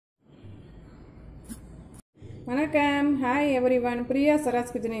வணக்கம். Hi everyone. Priya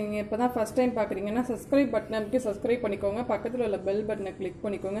Sara's kitchen. நீங்கள் இப்போ தான் ஃபஸ்ட் டைம் பார்க்குறீங்கன்னா சப்ஸ்கிரைப் பட்டன் அமைக்கி சப்ஸ்கிரைப் பண்ணிக்கோங்க. பக்கத்தில் உள்ள பெல் பட்டனை கிளிக்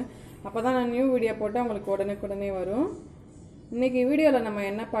பண்ணிக்கோங்க. அப்போ தான் நான் நியூ வீடியோ போட்டால் உங்களுக்கு உடனே வரும். இன்றைக்கி வீடியோவில் நம்ம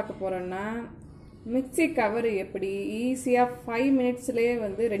என்ன பார்க்க போகிறோன்னா, மிக்ஸி கவர் எப்படி ஈஸியாக 5 மினிட்ஸ்லேயே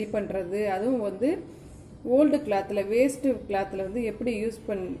ரெடி பண்ணுறது, அதுவும் ஓல்டு கிளாத்தில் வேஸ்ட்டு கிளாத்தில்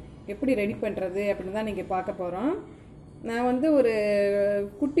எப்படி ரெடி பண்ணுறது அப்படின்னு தான் நீங்கள் பார்க்க போகிறோம். நான் ஒரு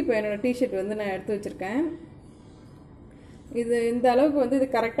குட்டி பையனோட டிஷர்ட் நான் எடுத்து வச்சுருக்கேன். இந்த அளவுக்கு இது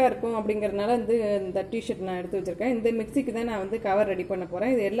கரெக்டாக இருக்கும் அப்படிங்கிறதுனால இந்த டிஷர்ட் நான் எடுத்து வச்சுருக்கேன். இந்த மிக்ஸிக்கு தான் நான் கவர் ரெடி பண்ண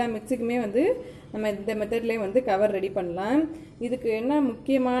போகிறேன். இது எல்லா மிக்ஸிக்குமே நம்ம இந்த மெத்தட்லேயே கவர் ரெடி பண்ணலாம். இதுக்கு என்ன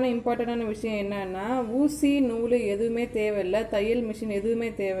முக்கியமான இம்பார்ட்டண்டான விஷயம் என்னன்னா, ஊசி நூல் எதுவுமே தேவையில்லை, தையல் மிஷின் எதுவுமே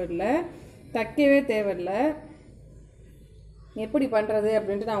தேவையில்லை, தைக்கவே தேவையில்லை. எப்படி பண்ணுறது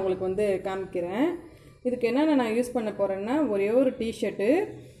அப்படின்ட்டு நான் உங்களுக்கு காமிக்கிறேன். இதுக்கு என்னென்ன நான் யூஸ் பண்ண போகிறேன்னா, ஒரே ஒரு டிஷர்ட்டு,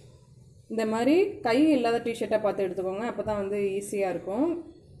 இந்த மாதிரி கை இல்லாத டிஷர்ட்டாக பார்த்து எடுத்துக்கோங்க. அப்போ தான் ஈஸியாக இருக்கும்.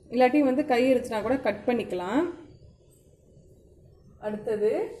 இல்லாட்டி கை இருந்துச்சுன்னா கூட கட் பண்ணிக்கலாம்.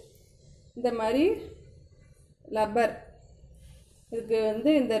 அடுத்தது இந்த மாதிரி லப்பர். இதுக்கு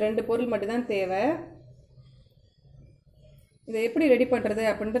இந்த 2 பொருள் மட்டும்தான் தேவை. இதை எப்படி ரெடி பண்ணுறது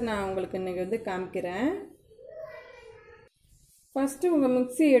அப்படின்ட்டு நான் உங்களுக்கு இன்றைக்கி காமிக்கிறேன். ஃபஸ்ட்டு உங்கள்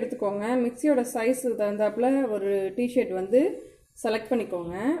மிக்ஸி எடுத்துக்கோங்க. மிக்ஸியோட சைஸுக்கு தகுந்தாப்பில் ஒரு டிஷர்ட் செலக்ட்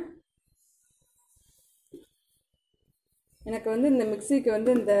பண்ணிக்கோங்க. எனக்கு இந்த மிக்ஸிக்கு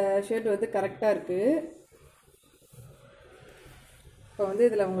இந்த ஷர்ட் கரெக்டாக இருக்குது. இப்போ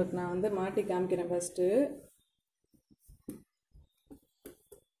இதில் உங்களுக்கு நான் மாட்டி காமிக்கிறேன். ஃபஸ்ட்டு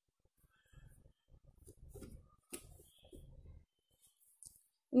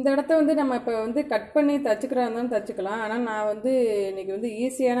இந்த இடத்த நம்ம இப்போ கட் பண்ணி தச்சுக்கிறா இருந்தாலும் தச்சுக்கலாம். ஆனால் நான் இன்றைக்கி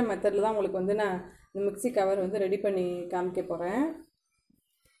ஈஸியான மெத்தடில் தான் உங்களுக்கு நான் இந்த மிக்ஸி கவர் ரெடி பண்ணி காமிக்க போகிறேன்.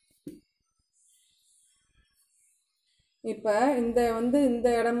 இப்போ இந்த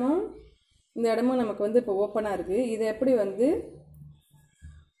இடமும் நமக்கு இப்போ ஓப்பனாக இருக்குது. இதை எப்படி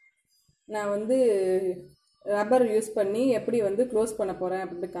நான் ரப்பர் யூஸ் பண்ணி எப்படி க்ளோஸ் பண்ண போகிறேன்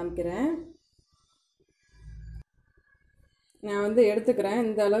அப்படின்ட்டு காமிக்கிறேன். நான் எடுத்துக்கிறேன்.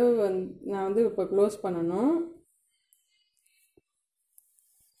 இந்த அளவு நான் இப்போ க்ளோஸ் பண்ணணும்.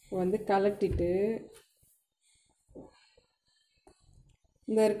 கலட்டிட்டு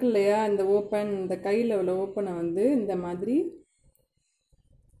இந்த இருக்கு இல்லையா, இந்த ஓப்பன், இந்த கையில் உள்ள ஓப்பனை இந்த மாதிரி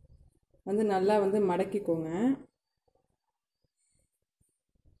நல்லா மடக்கிக்கோங்க.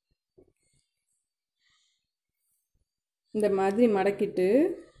 இந்த மாதிரி மடக்கிட்டு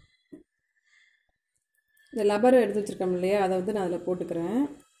இந்த லப்பரை எடுத்து வச்சுருக்கோம் இல்லையா, அதை நான் அதில் போட்டுக்கிறேன்.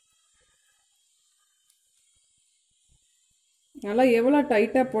 நல்லா எவ்வளோ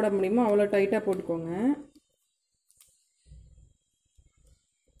டைட்டாக போட முடியுமோ அவ்வளோ டைட்டாக போட்டுக்கோங்க.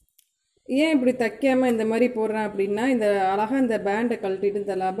 ஏன் இப்படி தைக்காமல் இந்த மாதிரி போடுறேன் அப்படின்னா, இந்த அழகாக இந்த பேண்டை கழட்டிட்டு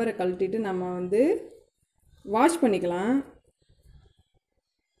இந்த லப்பரை கழட்டிட்டு நம்ம வாஷ் பண்ணிக்கலாம்.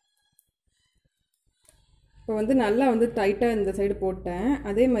 இப்போ நல்லா டைட்டாக இந்த சைடு போட்டேன்.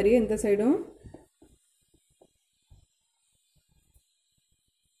 அதே மாதிரியே இந்த சைடும்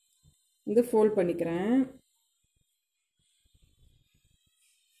ஃபோல்ட் பண்ணிக்கிறேன்.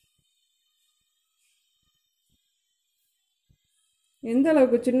 எந்த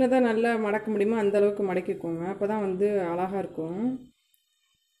அளவுக்கு சின்னதாக நல்லா மடக்க முடியுமோ அந்த அளவுக்கு மடக்கிக்கோங்க. அப்போ தான் அழகாக இருக்கும்.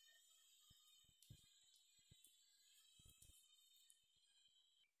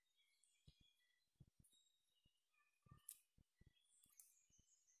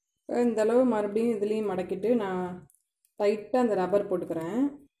 இந்த அளவு மறுபடியும் இதுலேயும் மடக்கிட்டு நான் டைட்டாக அந்த ரப்பர் போட்டுக்கிறேன்.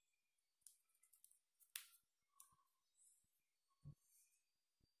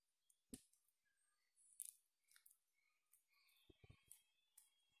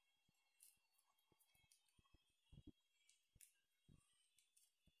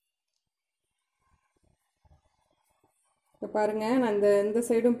 இப்போ பாருங்கள், நான் இந்த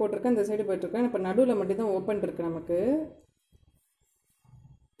சைடும் போட்டிருக்கேன், இந்த சைடும் போட்டிருக்கேன். இப்போ நடுவில் மட்டும்தான் ஓப்பன் இருக்குது நமக்கு.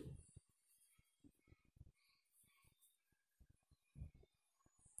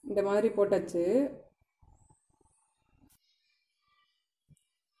 இந்த மாதிரி போட்டாச்சு.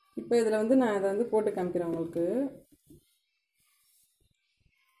 இப்போ இதில் நான் அதை போட்டு காமிக்கிறேன் உங்களுக்கு.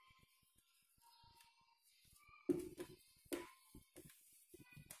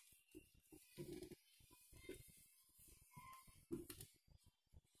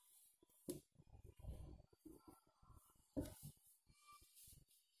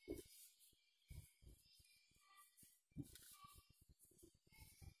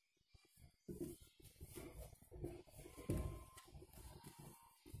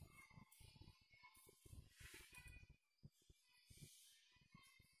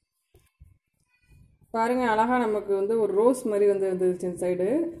 பாருங்கள் அழகாக நமக்கு வந்து ஒரு ரோஸ் மாதிரி வந்துருச்சு இந்த சைடு.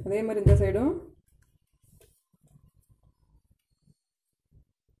 அதே மாதிரி இந்த சைடும்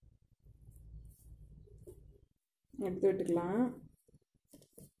எடுத்து விட்டுக்கலாம்.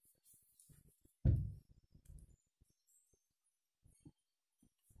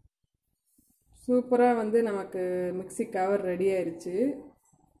 சூப்பராக வந்து நமக்கு மிக்ஸி கவர் ரெடி ஆயிடுச்சு.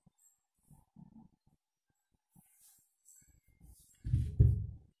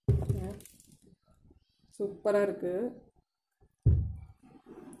 சூப்பராக இருக்குது.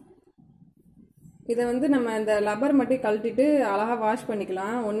 இதை வந்து நம்ம இந்த லப்பர் மட்டும் கழட்டிட்டு அழகாக வாஷ்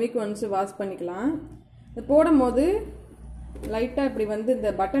பண்ணிக்கலாம். 1 வீக் ஒன்ஸ் வாஷ் பண்ணிக்கலாம். இது போடும் போது லைட்டாக இப்படி வந்து இந்த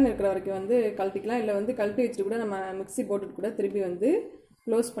பட்டன் இருக்கிற வரைக்கும் வந்து கழட்டிக்கலாம். இல்லை வந்து கழட்டி வச்சுட்டு கூட நம்ம மிக்ஸி போட்டுட்டு கூட திருப்பி வந்து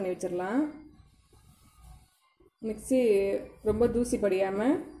க்ளோஸ் பண்ணி வச்சிடலாம். மிக்ஸி ரொம்ப தூசி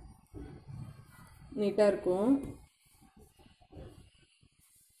படியாமல் நீட்டாக இருக்கும்.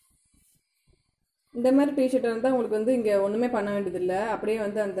 இந்த மாதிரி டிஷர்ட் இருந்தால் உங்களுக்கு வந்து இங்கே ஒன்றுமே பண்ண வேண்டியதில்லை. அப்படியே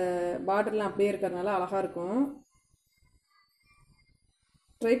வந்து அந்த பார்டர்லாம் அப்படியே இருக்கிறதுனால அழகாக இருக்கும்.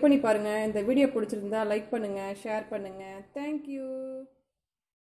 ட்ரை பண்ணி பாருங்கள். இந்த வீடியோ பிடிச்சிருந்தா லைக் பண்ணுங்கள், ஷேர் பண்ணுங்கள். தேங்க்யூ.